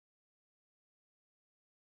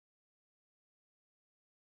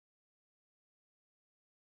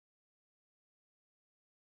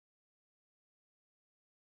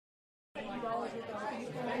It's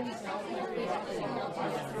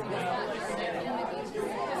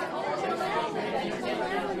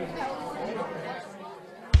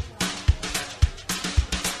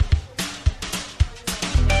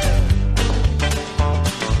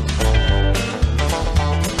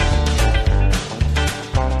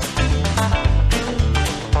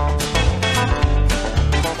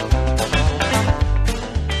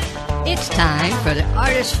time for the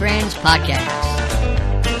Artist Friends Podcast.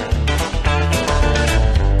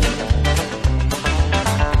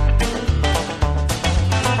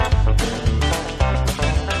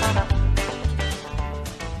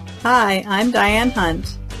 Hi, I'm Diane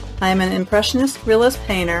Hunt. I am an impressionist realist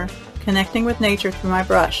painter connecting with nature through my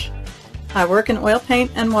brush. I work in oil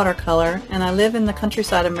paint and watercolor, and I live in the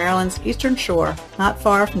countryside of Maryland's eastern shore, not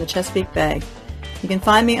far from the Chesapeake Bay. You can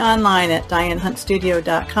find me online at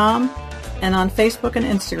DianeHuntStudio.com and on Facebook and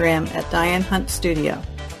Instagram at Diane Hunt Studio.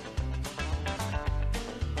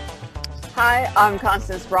 Hi, I'm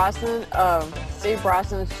Constance Brosnan of Steve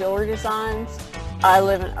Brosnan's Jewelry Designs. I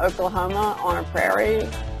live in Oklahoma on a prairie,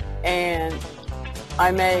 and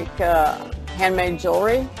I make handmade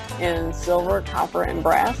jewelry in silver, copper, and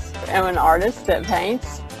brass. I'm an artist that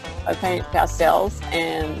paints. I paint pastels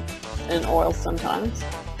and in oil sometimes.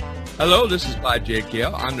 Hello, this is Clyde J.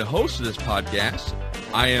 Gale. I'm the host of this podcast.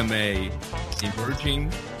 I am a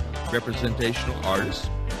emerging representational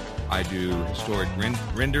artist. I do historic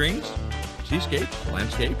renderings, seascapes,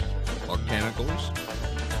 landscapes, volcanicals,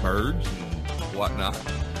 birds, and whatnot,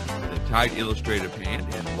 with a tight illustrative hand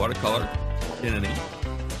in watercolor, pen and ink,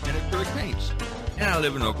 and acrylic paints. And I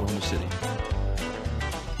live in Oklahoma City.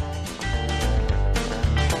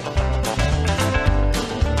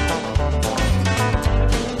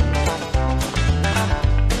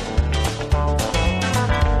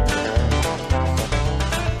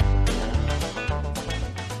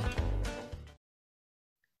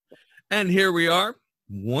 And here we are.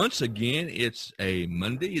 Once again, it's a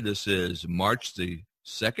Monday. This is March the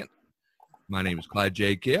 2nd. My name is Clyde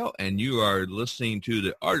J. Gale, and you are listening to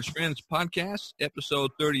the Artist Friends Podcast,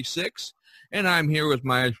 episode 36. And I'm here with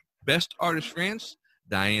my best artist friends,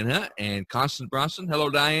 Diane Hunt and Constance Bronson. Hello,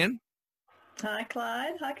 Diane. Hi,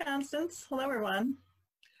 Clyde. Hi, Constance. Hello, everyone.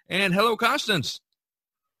 And hello, Constance.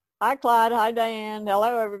 Hi, Clyde. Hi, Diane.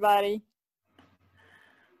 Hello, everybody.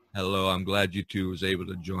 Hello. I'm glad you two was able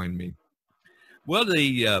to join me. Well,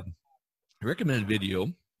 the recommended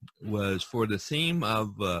video was for the theme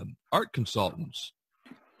of art consultants.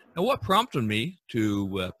 And what prompted me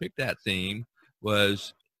to pick that theme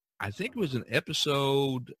was, I think it was in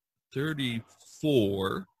episode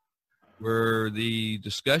 34, where the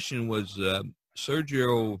discussion was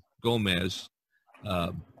Sergio Gomez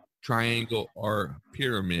triangle or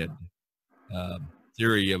pyramid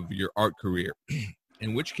theory of your art career,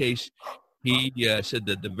 in which case he said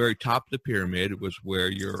that the very top of the pyramid was where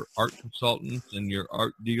your art consultants and your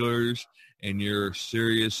art dealers and your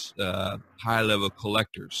serious high-level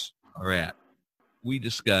collectors are at. We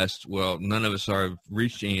discussed, well, none of us have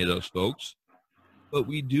reached any of those folks, but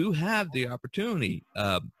we do have the opportunity.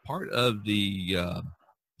 Part of the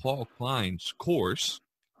Paul Klein's course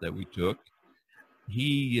that we took,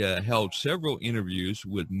 he held several interviews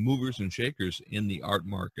with movers and shakers in the art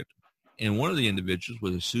market. And one of the individuals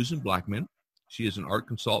was Susan Blackman. She is an art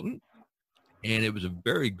consultant, and it was a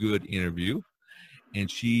very good interview.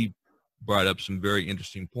 And she brought up some very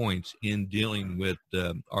interesting points in dealing with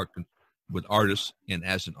with artists and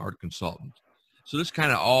as an art consultant. So this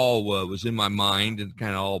kind of all was in my mind and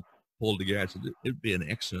kind of all pulled together. So it would be an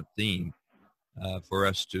excellent theme for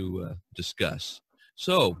us to discuss.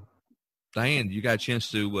 So, Diane, you got a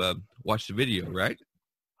chance to watch the video, right?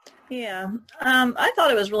 Yeah. I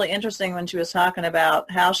thought it was really interesting when she was talking about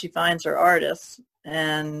how she finds her artists.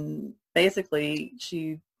 And basically,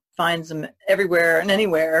 she finds them everywhere and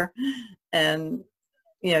anywhere. And,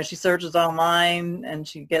 you know, she searches online and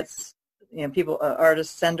she gets, you know,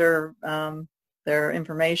 artists send her their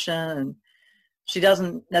information. And she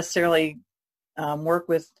doesn't necessarily work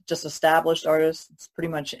with just established artists. It's pretty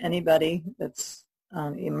much anybody that's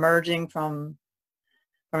emerging from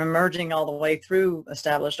emerging all the way through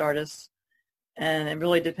established artists. And it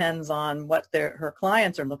really depends on what her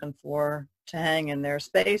clients are looking for to hang in their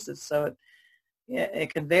spaces. So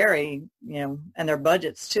it can vary, you know, and their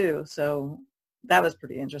budgets too. So that was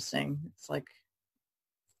pretty interesting. It's like,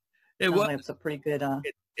 it's a pretty good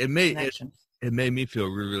connection. It made me feel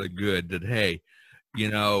really, really good that, hey, you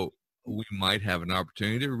know, we might have an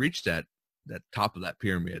opportunity to reach that top of that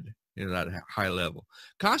pyramid, you know, that high level.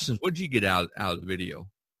 Constance, what did you get out of the video?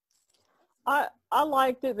 I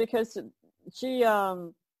liked it because she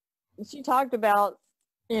talked about,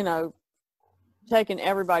 you know, taking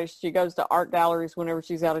everybody. She goes to art galleries whenever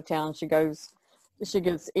she's out of town. She gets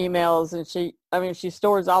emails, and she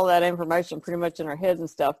stores all that information pretty much in her head and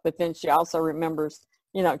stuff, but then she also remembers,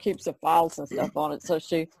 keeps the files and stuff on it. So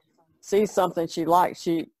she sees something she likes,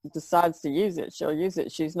 she decides to use it. She'll use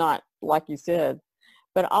it. She's not, like you said.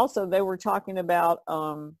 But also they were talking about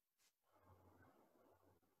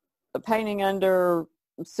painting under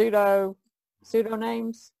pseudonames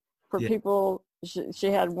for people. She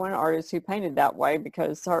had one artist who painted that way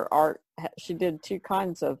because her art, she did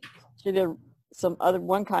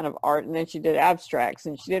one kind of art, and then she did abstracts,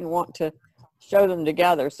 and she didn't want to show them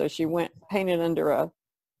together, so she painted under a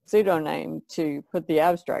pseudonym to put the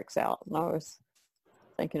abstracts out. And I was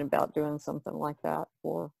thinking about doing something like that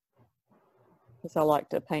because I like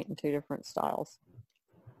to paint in two different styles.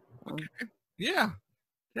 Yeah,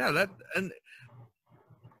 that, and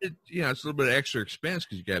it's a little bit of extra expense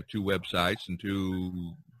because you have two websites and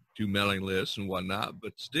two mailing lists and whatnot,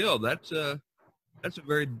 but still, that's a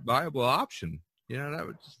very viable option.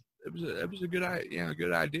 It was a good idea.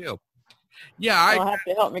 Yeah, You'll have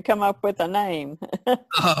to help me come up with a name.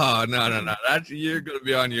 Oh, no. You're going to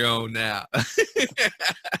be on your own now.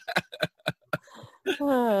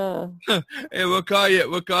 Hey, we'll call you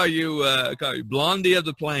Blondie of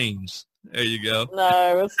the Plains. There you go.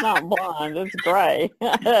 No, it's not blonde. It's gray.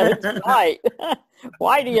 It's white.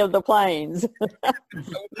 Whitey of the Plains.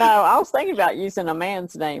 No, I was thinking about using a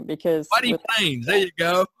man's name because... Whitey Plains. There you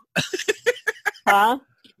go. Huh?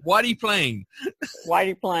 Whitey Plain.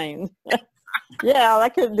 Whitey Plain. Yeah, I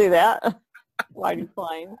could do that. Whitey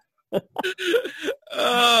Plain. Oh,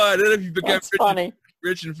 and then if you become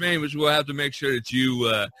rich and famous, we'll have to make sure that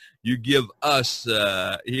you give us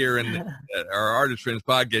here in our Artist Friends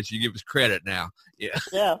podcast, you give us credit now. Yeah.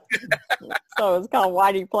 Yeah. So it's called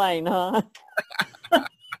Whitey Plain, huh?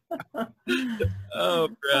 Oh, brother.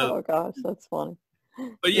 Oh gosh, that's funny.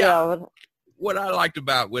 But yeah, what I liked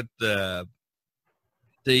about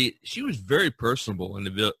she was very personable in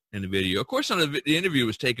the video. Of course, the interview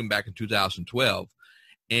was taken back in 2012,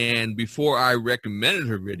 and before I recommended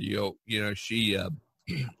her video, she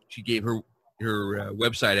gave her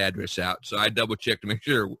website address out. So I double checked to make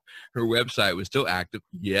sure her website was still active.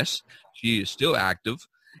 Yes, she is still active,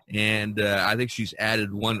 and I think she's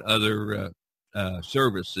added one other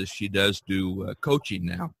service that she does do coaching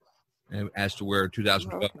now. As to where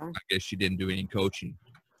 2012, I guess she didn't do any coaching,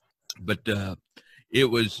 but it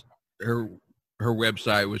was her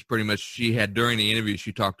website was pretty much, she had during the interview,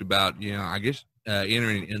 she talked about, I guess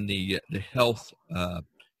entering in the health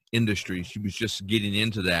industry. She was just getting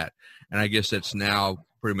into that, and I guess that's now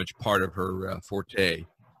pretty much part of her forte.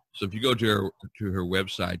 So if you go to her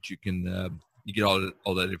website, you can you get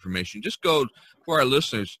all that information. Just go, for our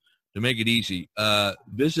listeners, to make it easy,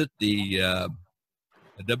 visit the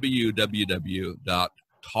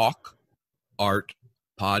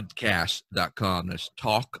www.talkartpodcast.com. That's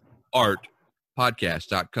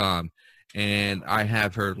talkartpodcast.com. And I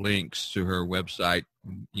have her links to her website,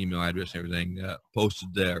 email address, and everything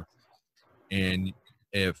posted there. And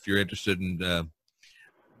if you're interested in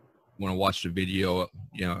want to watch the video,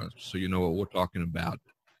 so you know what we're talking about.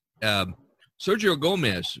 Sergio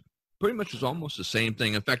Gomez pretty much was almost the same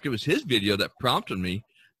thing. In fact, it was his video that prompted me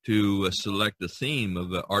to select the theme of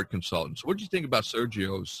the art consultants. What do you think about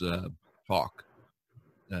Sergio's talk,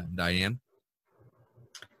 Diane?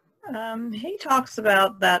 He talks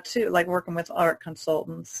about that too, like working with art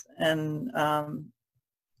consultants, and I'm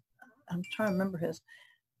trying to remember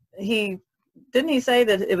didn't he say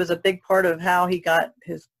that it was a big part of how he got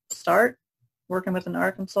his start working with an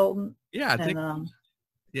art consultant? Yeah, I think.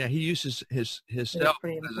 Yeah, he uses himself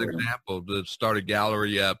as an example to start a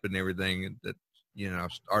gallery up and everything that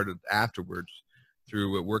started afterwards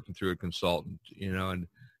through working through a consultant. And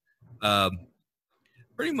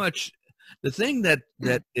pretty much the thing that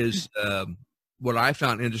is what I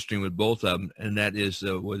found interesting with both of them, and that is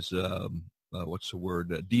what's the word?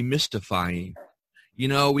 Demystifying.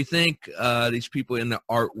 We think these people in the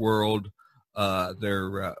art world,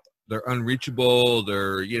 they're unreachable.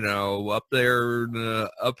 They're, up there in the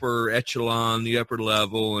upper echelon, the upper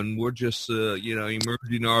level, and we're just,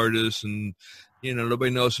 emerging artists, and,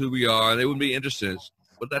 nobody knows who we are. They wouldn't be interested.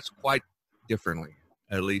 But that's quite differently,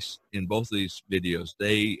 at least in both of these videos.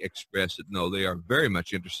 They express it. No, they are very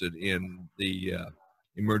much interested in the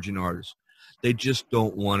emerging artists. They just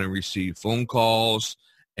don't want to receive phone calls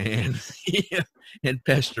and and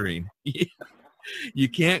pestering. You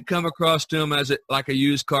can't come across to them as like a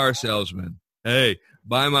used car salesman. Hey,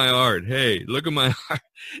 buy my art. Hey, look at my art.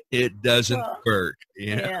 It doesn't work.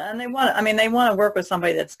 Yeah, and they want to work with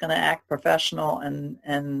somebody that's going to act professional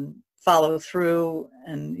and follow through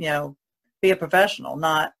and be a professional,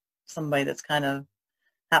 not somebody that's kind of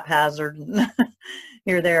haphazard and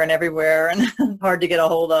here, there, and everywhere, and hard to get a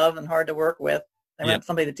hold of and hard to work with. They want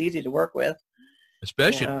somebody that's easy to work with.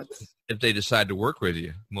 Especially if they decide to work with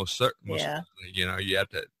you, most certainly, you know, you have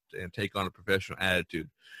to take on a professional attitude.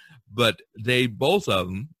 But they, both of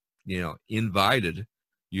them, you know, invited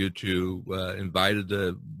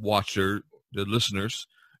the watcher, the listeners,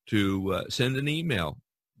 to send an email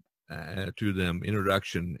to them,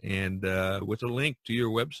 introduction, and with a link to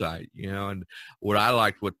your website, you know. And what I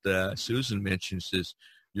liked, what Susan mentions, is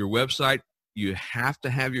your website, you have to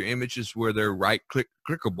have your images where they're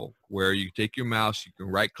clickable, where you take your mouse, you can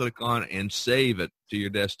right click on it and save it to your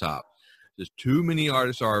desktop. There's too many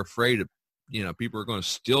artists are afraid of, you know, people are going to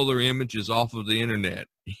steal their images off of the internet.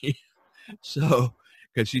 So,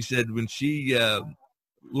 because she said when she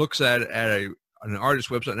looks at an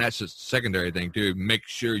artist's website, and that's a secondary thing too, make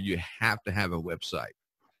sure you have to have a website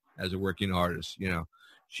as a working artist. You know,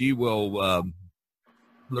 she will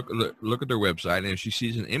look at their website, and if she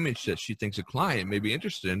sees an image that she thinks a client may be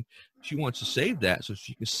interested in, she wants to save that so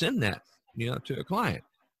she can send that, you know, to a client.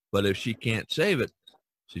 But if she can't save it,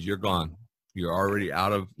 she says, you're gone. You're already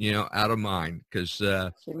out of mind, because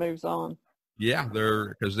she moves on. Yeah,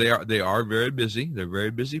 because they are very busy. They're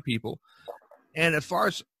very busy people. And as far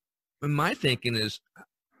as my thinking is,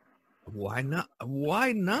 why not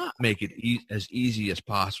make it as easy as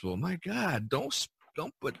possible? My God, don't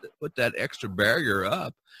put that extra barrier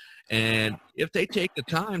up. And if they take the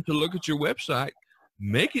time to look at your website,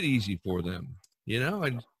 make it easy for them. You know,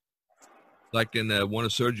 and like in one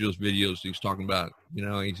of Sergio's videos, he was talking about, you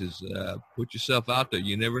know, he says, put yourself out there.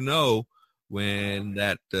 You never know when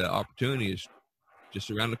that opportunity is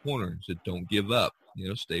just around the corner. He said, don't give up. You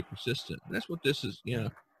know, stay persistent. And that's what this is. You know,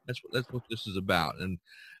 that's what this is about. And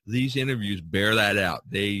these interviews bear that out.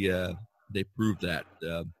 They prove that.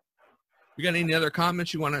 You got any other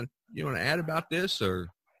comments you want to add about this, or?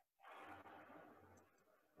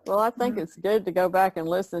 Well, I think it's good to go back and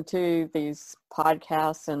listen to these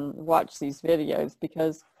podcasts and watch these videos,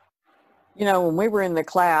 because, you know, when we were in the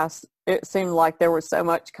class, it seemed like there was so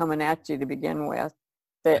much coming at you to begin with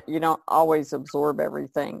that you don't always absorb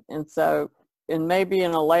everything. And so, and maybe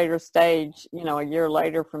in a later stage, you know, a year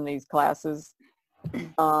later from these classes,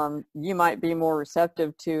 you might be more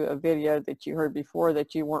receptive to a video that you heard before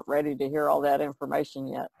that you weren't ready to hear all that information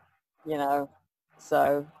yet, you know,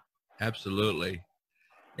 so. Absolutely.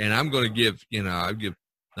 And I'm going to give, you know, I give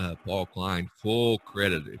Paul Klein full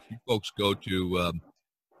credit. If you folks go to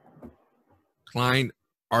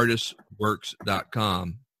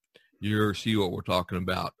KleinArtistWorks.com, you'll see what we're talking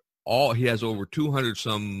about. He has over 200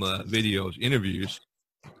 some videos, interviews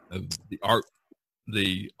of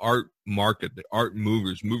the art market, the art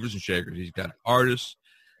movers and shakers. He's got artists,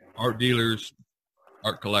 art dealers,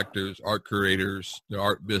 art collectors, art curators, the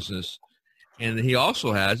art business. And he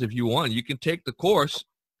also has, if you want, you can take the course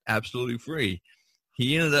absolutely free.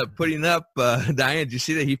 He ended up putting up, Diane, did you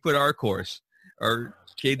see that he put our course, our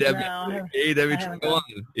KW21?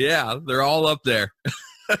 Yeah, they're all up there.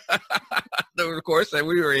 The course that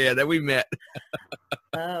we were in, that we met.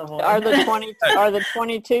 Oh, are the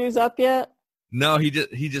 22s up yet? No, he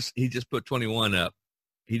just put 21 up.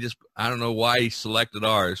 I don't know why he selected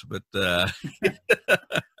ours, but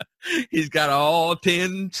he's got all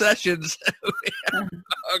 10 sessions. Oh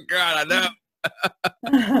God, I know.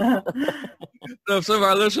 So if some of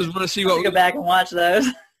our listeners want to see what go back and watch those.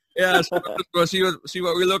 Yeah, so we'll see what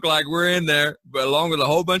we look like. We're in there, but along with a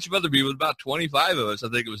whole bunch of other people, about 25 of us, I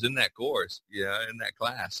think it was in that course, in that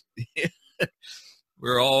class.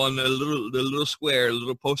 We're all in the little square,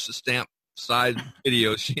 little postage stamp size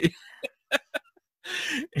videos.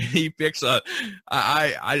 He picks up.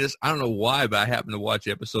 I don't know why, but I happened to watch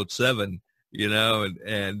episode 7,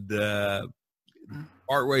 and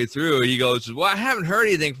partway through, he goes, "Well, I haven't heard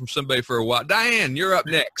anything from somebody for a while. Diane, you're up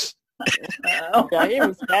next." Yeah, he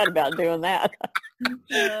was bad about doing that.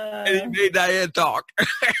 And he made Diane talk.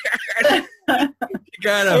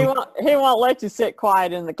 He won't let you sit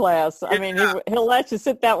quiet in the class. I mean, he'll let you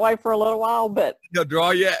sit that way for a little while, but he'll draw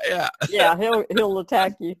you. Yeah. Yeah, he'll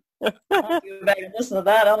attack you. I'll go back and listen to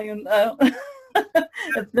that. I don't even know.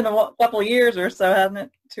 It's been a couple of years or so, hasn't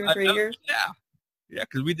it? 2 or 3 years? Yeah,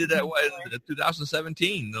 because we did that in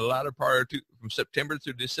 2017, the latter part from September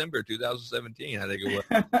through December 2017, I think it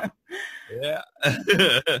was. Yeah.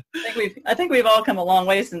 I think we've all come a long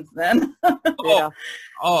way since then.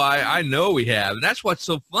 I know we have. And that's what's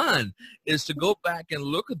so fun, is to go back and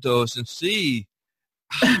look at those and see,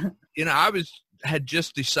 I had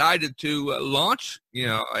just decided to launch,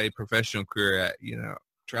 a professional career,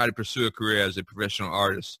 try to pursue a career as a professional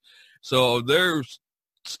artist. So there's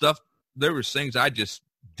stuff there was things I just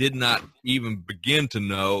did not even begin to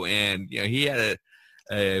know, and he had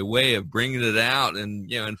a way of bringing it out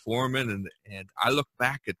and informing, and I look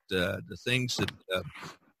back at the things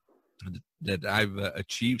that I've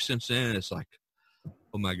achieved since then, and it's like,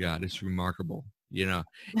 oh my God, it's remarkable.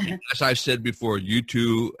 As I've said before, you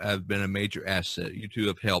two have been a major asset. You two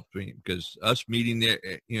have helped me, because us meeting there,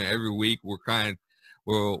 every week, we're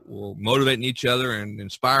motivating each other and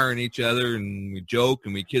inspiring each other, and we joke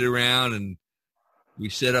and we kid around, and we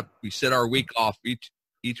set our week off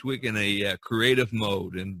each week in a creative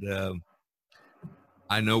mode, and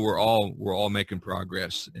I know we're all making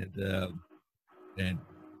progress, and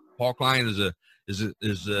Paul Klein is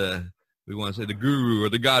we want to say the guru or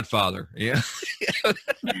the godfather. Yeah.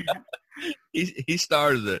 He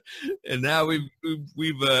started it, and now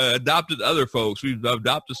we've adopted other folks. We've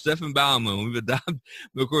adopted Stephen Bauman. We've adopted,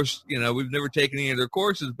 of course, we've never taken any of their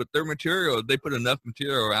courses, but their material, they put enough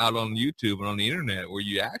material out on YouTube and on the internet where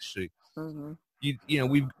you actually, we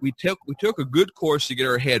took a good course to get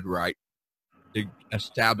our head right, to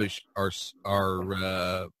establish our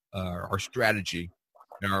strategy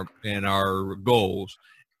and our goals.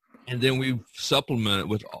 And then we supplement it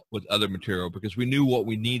with other material, because we knew what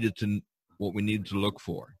we needed to look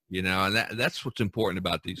for, and that's what's important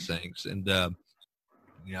about these things. And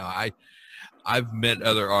I've met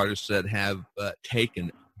other artists that have they're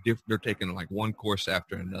taking like one course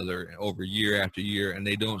after another over year after year, and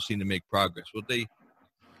they don't seem to make progress. Well,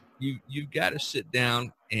 you've got to sit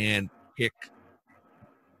down and pick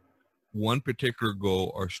one particular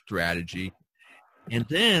goal or strategy, and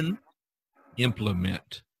then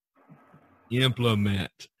implement. The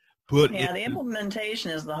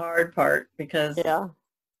implementation is the hard part, because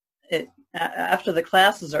after the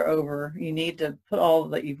classes are over, you need to put all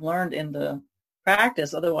that you've learned into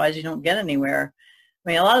practice. Otherwise, you don't get anywhere. I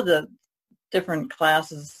mean, a lot of the different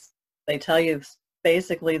classes, they tell you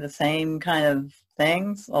basically the same kind of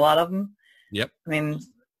things, a lot of them. Yep. I mean,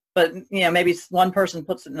 but, maybe one person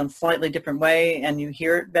puts it in a slightly different way and you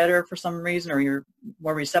hear it better for some reason, or you're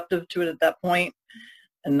more receptive to it at that point.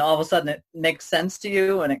 And all of a sudden it makes sense to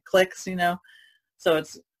you and it clicks, So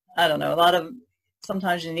it's, I don't know,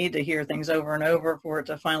 sometimes you need to hear things over and over for it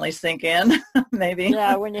to finally sink in, maybe.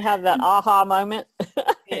 Yeah, when you have that aha moment.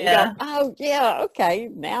 Yeah. Go, oh, yeah,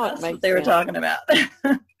 okay, now That's it makes what they were sense. talking about.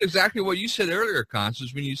 Exactly what you said earlier,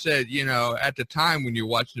 Constance, when you said, at the time when you're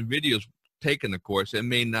watching the videos, taking the course, it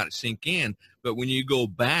may not sink in, but when you go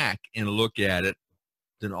back and look at it,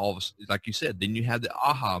 then all of a sudden, like you said, then you have the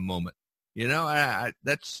aha moment.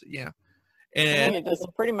 That's, yeah. I think it just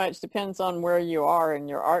pretty much depends on where you are in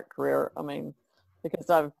your art career. I mean, because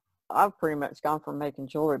I've pretty much gone from making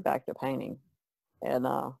jewelry back to painting, and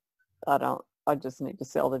I just need to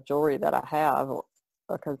sell the jewelry that I have,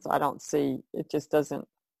 because I don't see, it just doesn't,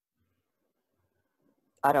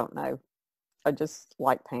 I don't know. I just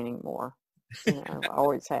like painting more. I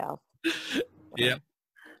always have. Yeah.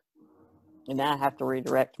 And now I have to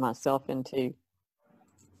redirect myself into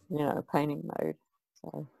painting mode.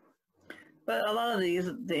 So, but a lot of the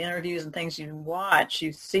interviews and things you watch,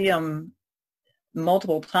 you see them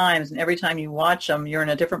multiple times, and every time you watch them, you're in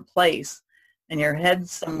a different place, and your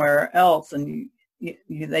head's somewhere else, and you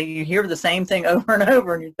hear the same thing over and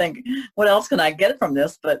over, and you think, what else can I get from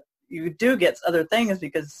this? But you do get other things,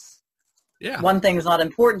 because one thing is not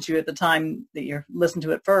important to you at the time that you listen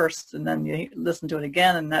to it first, and then you listen to it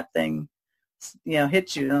again, and that thing,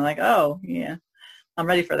 hits you, and like, oh yeah, I'm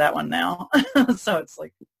ready for that one now. So it's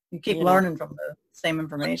like you keep learning from the same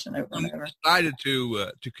information over and over. I decided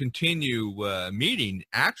to continue meeting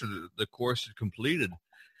after the course is completed.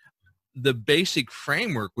 The basic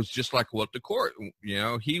framework was just like what the course,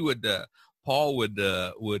 he would, Paul would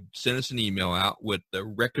send us an email out with the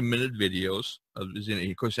recommended videos of his.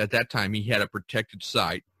 Of course, at that time he had a protected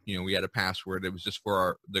site. We had a password. It was just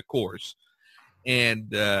for the course,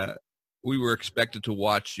 and we were expected to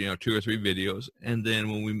watch 2 or 3 videos, and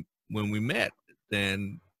then when we met,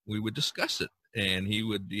 then we would discuss it, and he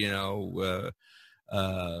would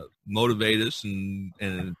motivate us and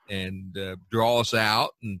draw us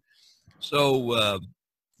out, and so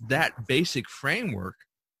that basic framework,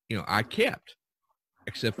 I kept,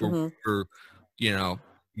 except for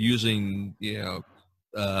using videos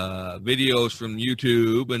from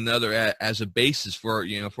YouTube and other as a basis for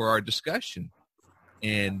for our discussion.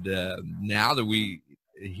 And now that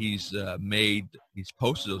he's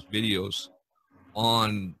posted those videos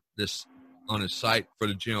on his site for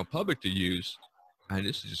the general public to use, and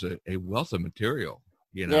this is just a wealth of material.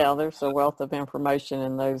 Yeah, there's a wealth of information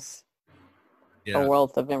in those. A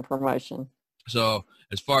wealth of information. So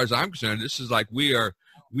as far as I'm concerned, this is like we are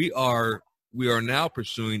we are now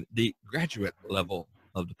pursuing the graduate level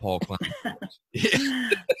of the Paul Klein course.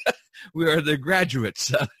 We are the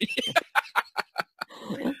graduates.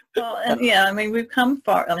 Well, and yeah, I mean, we've come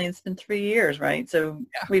far. I mean, it's been 3 years, right? So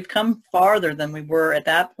we've come farther than we were at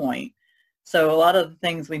that point. So a lot of the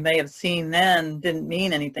things we may have seen then didn't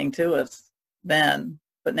mean anything to us then,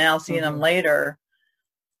 but now seeing them later,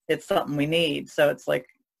 it's something we need. So it's like,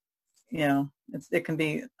 you know, it can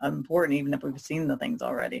be important even if we've seen the things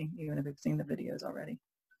already, even if we've seen the videos already.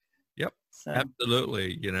 Yep, so.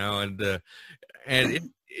 Absolutely. You know, and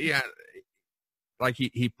yeah, like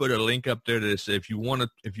he put a link up there that said if you want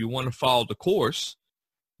to follow the course,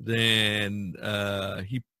 then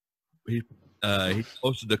he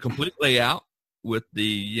posted the complete layout with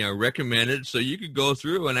the recommended, so you could go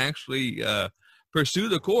through and actually pursue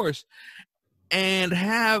the course and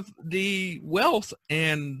have the wealth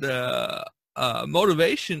and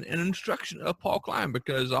motivation and instruction of Paul Klein,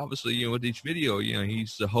 because obviously with each video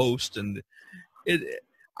he's the host, and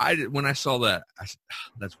when I saw that I said,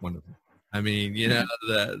 oh, that's wonderful. I mean,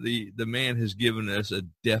 the man has given us a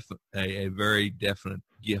very definite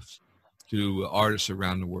gift to artists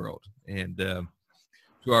around the world. And to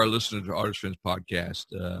our listeners to Artist Friends Podcast,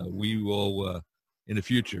 we will in the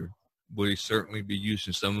future will certainly be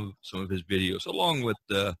using some of his videos, along with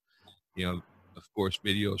of course,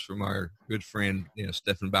 videos from our good friend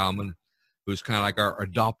Stefan Bauman, who's kind of like our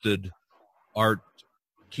adopted art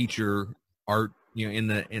teacher, in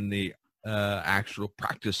the actual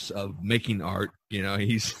practice of making art.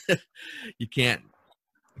 He's you can't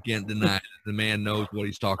deny it. The man knows what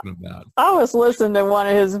he's talking about. I was listening to one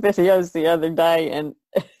of his videos the other day, and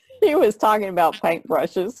he was talking about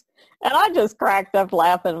paintbrushes, and I just cracked up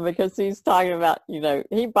laughing because he's talking about,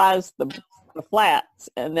 he buys the flats,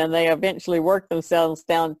 and then they eventually work themselves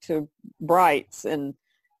down to brights and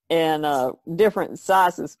different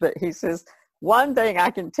sizes. But he says, one thing I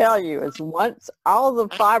can tell you is once all the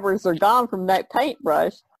fibers are gone from that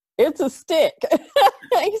paintbrush, it's a stick.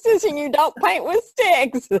 He says, and you don't paint with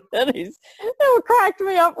sticks. And it cracked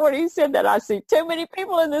me up when he said that. I see too many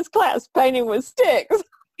people in this class painting with sticks.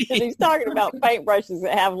 And he's talking about paintbrushes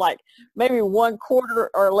that have like maybe 1/4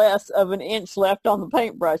 or less of an inch left on the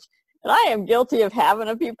paintbrush. And I am guilty of having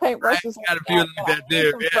a few paintbrushes. I got a few like that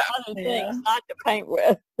too. For other things not to paint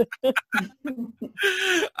with.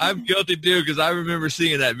 I'm guilty too, because I remember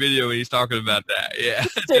seeing that video when he's talking about that. Yeah.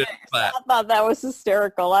 I thought that was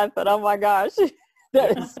hysterical. I thought, oh my gosh,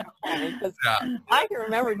 that is so funny. I can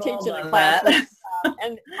remember teaching a class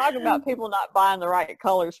and talking about people not buying the right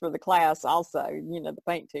colors for the class also, the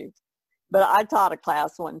paint tubes. But I taught a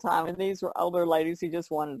class one time, and these were older ladies who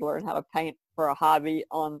just wanted to learn how to paint for a hobby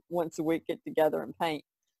on once a week, get together and paint,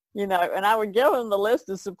 and I would give them the list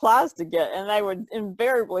of supplies to get, and they would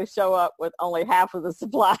invariably show up with only half of the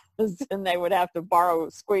supplies, and they would have to borrow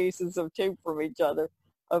squeezes of tube from each other,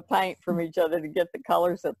 of paint from each other to get the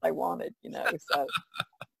colors that they wanted, so.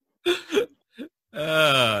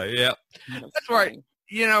 Yeah, that's right.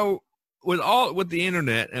 With the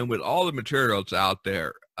internet and with all the materials out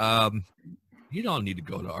there, you don't need to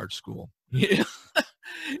go to art school.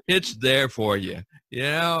 It's there for you,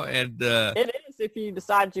 and it is if you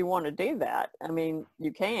decide you want to do that. I mean,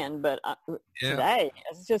 you can, but today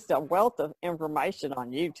it's just a wealth of information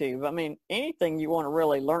on YouTube. I mean, anything you want to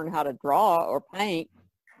really learn how to draw or paint,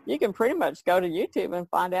 you can pretty much go to YouTube and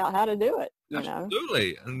find out how to do it.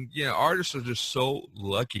 Absolutely. And artists are just so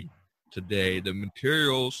lucky today. The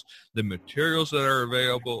materials that are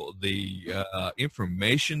available, the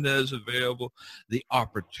information that is available, the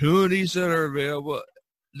opportunities that are available.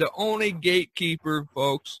 The only gatekeeper,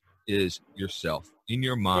 folks, is yourself. In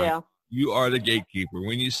your mind, You are the gatekeeper.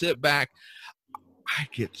 When you sit back, I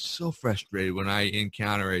get so frustrated when I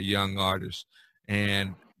encounter a young artist,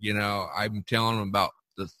 and I'm telling him about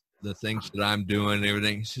the things that I'm doing and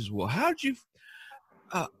everything. He says, "Well, how'd you?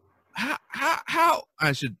 How?"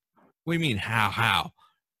 I said, "What do you mean how?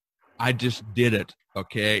 I just did it.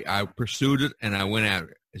 Okay, I pursued it and I went after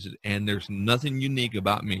it." I said, "And there's nothing unique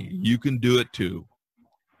about me. You can do it too.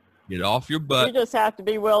 Get off your butt. You just have to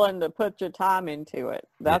be willing to put your time into it.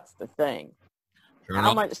 That's the thing.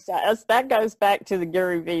 How much? That goes back to the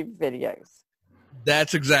Gary Vee videos.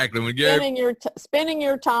 That's exactly when spending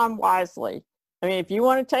your time wisely. I mean, if you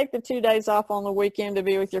want to take the 2 days off on the weekend to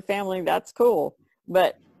be with your family, that's cool.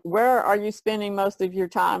 But where are you spending most of your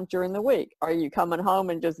time during the week? Are you coming home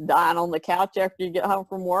and just dying on the couch after you get home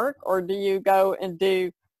from work? Or do you go and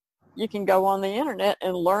you can go on the internet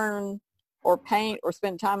and learn or paint or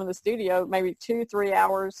spend time in the studio, maybe 2-3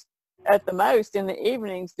 hours at the most in the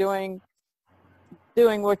evenings doing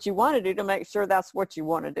what you want to do to make sure that's what you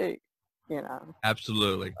want to do.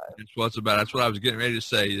 Absolutely. That's what it's about. That's what I was getting ready to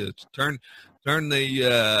say. It's turn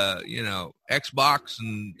the Xbox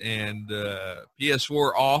and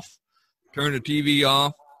PS4 off, turn the TV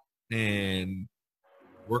off, and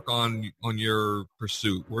work on your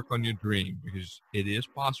pursuit, work on your dream, because it is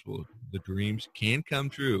possible. The dreams can come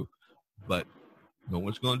true, but no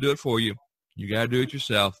one's going to do it for you. You got to do it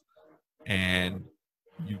yourself, and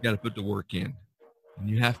you've got to put the work in, and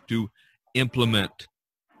you have to implement.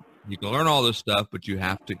 You can learn all this stuff, but you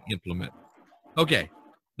have to implement. Okay,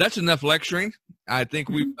 that's enough lecturing. I think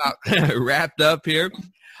we've about wrapped up here.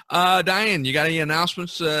 Diane, you got any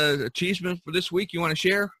announcements, achievements for this week you want to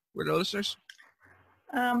share with the listeners?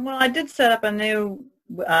 Well, I did set up a new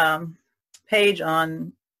page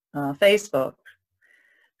on Facebook.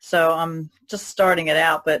 So I'm just starting it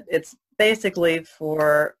out, but it's basically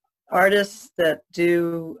for artists that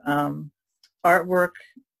do artwork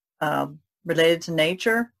related to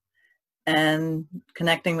nature and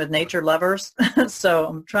connecting with nature lovers. So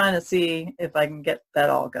I'm trying to see if I can get that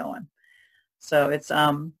all going. So it's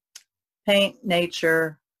Paint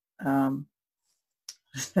Nature, I've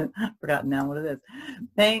forgotten now what it is.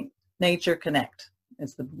 Paint Nature Connect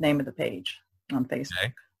is the name of the page on Facebook.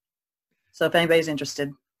 Okay. So if anybody's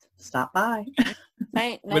interested, stop by.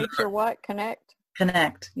 Paint Nature what? Connect?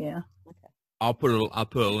 Connect, yeah. Okay. I'll put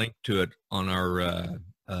a link to it on our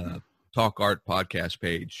Talk Art podcast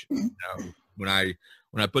page. When I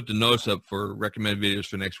put the notes up for recommended videos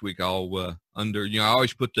for next week, I'll I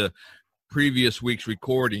always put the previous week's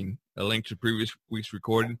recording, a link to previous week's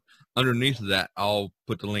recording. Underneath of that, I'll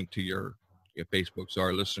put the link to your Facebook so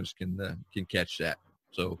our listeners can catch that.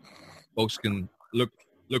 So folks can look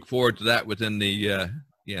forward to that within the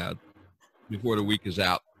before the week is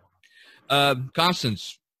out.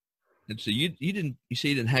 Constance, and so you say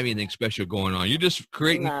you didn't have anything special going on. You're just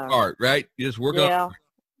creating art, right? You just working on.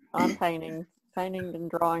 I'm painting and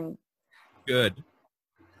drawing. Good.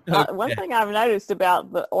 Okay. One thing I've noticed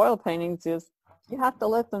about the oil paintings is you have to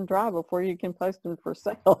let them dry before you can post them for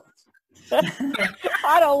sale.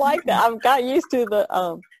 I don't like that. I've got used to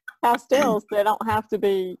the pastels. They don't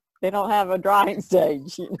have a drying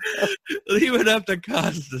stage. Leave it up to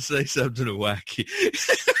Constance to say something wacky.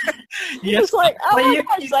 Yes. It's like, you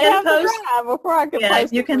have to dry before I can post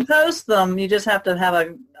them. You can post them. You just have to have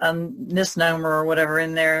a misnomer or whatever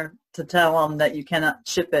in there to tell them that you cannot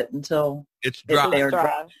ship it until it's dry. They're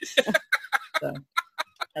dry. So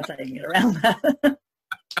that's how you can get around that.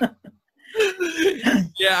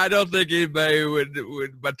 Yeah, I don't think anybody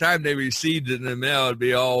would by the time they received it in the mail, it'd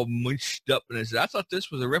be all mushed up. And they said, I thought this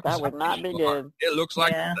was a representation. That would not be good. It looks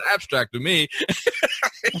like an abstract to me.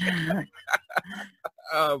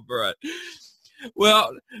 Oh, right.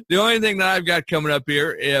 Well, the only thing that I've got coming up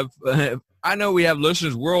here, if I know we have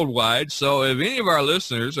listeners worldwide, so if any of our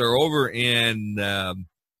listeners are over in,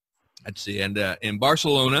 in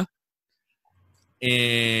Barcelona,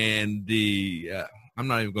 and I'm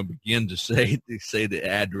not even going to begin to say the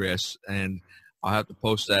address, and I'll have to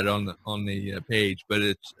post that on the page. But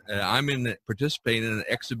it's I'm participating in an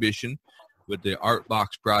exhibition with the Art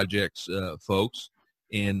Box Projects folks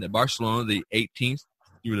in Barcelona, the 18th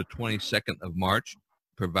through the 22nd of March.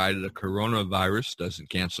 Provided the coronavirus doesn't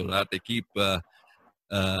cancel out, they keep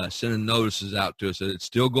sending notices out to us that it's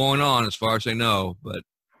still going on as far as they know. But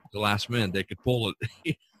at the last minute, they could pull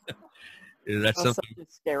it. That's something, such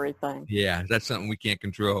a scary thing. Yeah, that's something we can't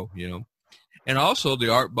control, And also the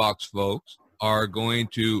Art Box folks are going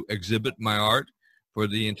to exhibit my art for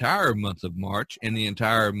the entire month of March and the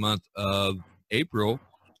entire month of April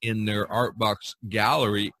in their Art Box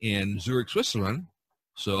gallery in Zurich, Switzerland.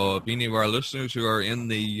 So if any of our listeners who are in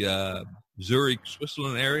the Zurich,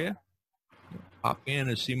 Switzerland area, pop in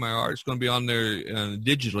and see my art. It's going to be on their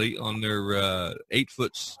digitally on their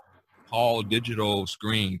 8-foot tall digital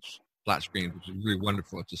screens. Flat screen, which is really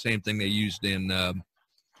wonderful. It's the same thing they used in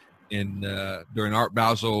during Art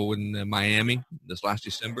Basel in Miami this last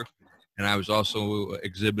December, and I was also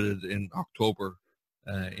exhibited in October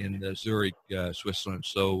in Zurich, Switzerland.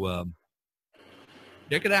 So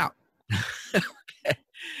check it out. Okay.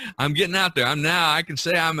 I'm getting out there. I can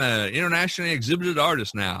say I'm an internationally exhibited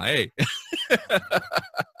artist now. Hey.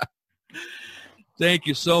 Thank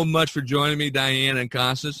you so much for joining me, Diane and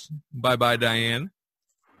Constance. Bye-bye, Diane.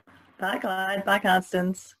 Bye, Clyde. Bye,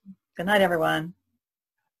 Constance. Good night, everyone.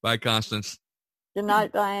 Bye, Constance. Good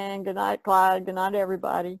night, Diane. Good night, Clyde. Good night,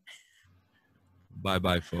 everybody.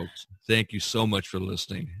 Bye-bye, folks. Thank you so much for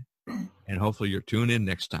listening, and hopefully you'll tune in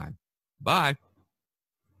next time. Bye.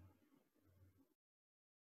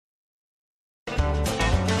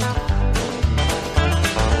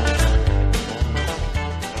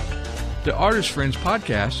 The Artist Friends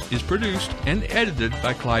podcast is produced and edited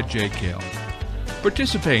by Clyde J. Kell.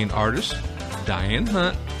 Participating artists, Diane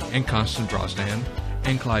Hunt and Constance Brosnan,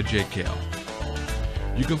 and Clyde J. Kell.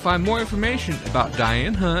 You can find more information about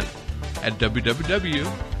Diane Hunt at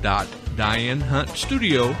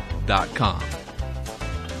www.dianehuntstudio.com.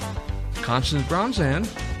 Constance Brosnan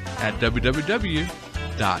at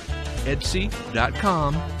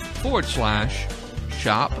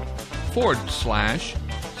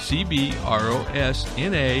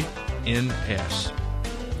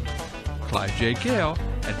Clyde J. Kell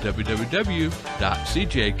at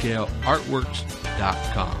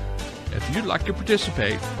www.cjkellartworks.com. If you'd like to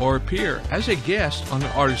participate or appear as a guest on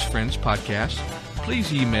the Artist Friends podcast,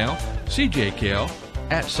 please email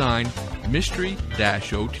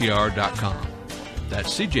cjkel@mystery-otr.com.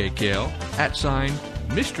 That's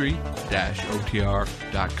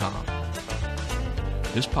cjkel@mystery-otr.com.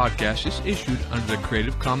 This podcast is issued under the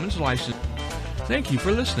Creative Commons license. Thank you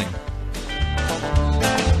for listening.